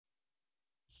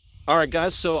All right,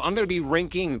 guys, so I'm going to be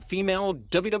ranking female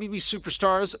WWE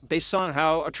superstars based on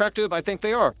how attractive I think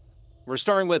they are. We're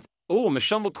starting with,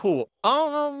 Michelle McCool.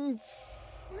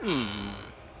 Hmm.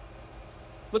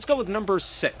 Let's go with number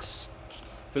 6.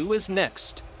 Who is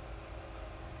next?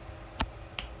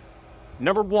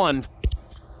 Number 1.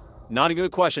 Not a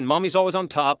good question. Mommy's always on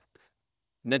top.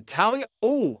 Natalia.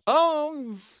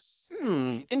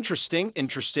 Interesting.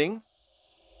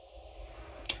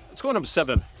 Let's go with number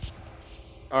 7.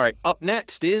 All right, up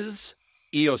next is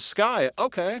Io Sky.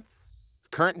 Okay.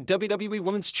 Current WWE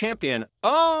Women's Champion.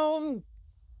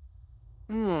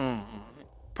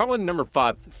 Probably number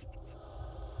 5.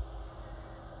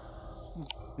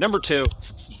 Number 2,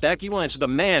 Becky Lynch, the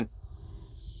man.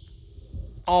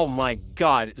 Oh my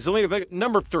God, Zelina Vega.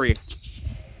 Number 3.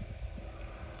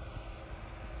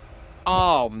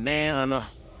 Oh man, I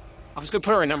was gonna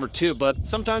put her at number 2, but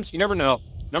sometimes you never know.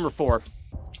 Number 4.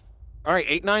 All right,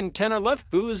 8, 9, 10 are left.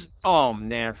 Who is? Oh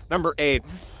man, number 8.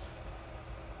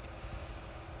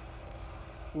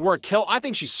 Raquel. I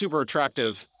think she's super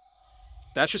attractive.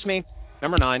 That's just me.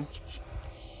 Number 9.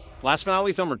 Last but not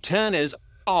least, number 10 is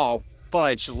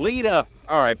fudge, Lita.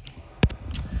 All right,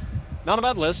 not a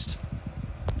bad list.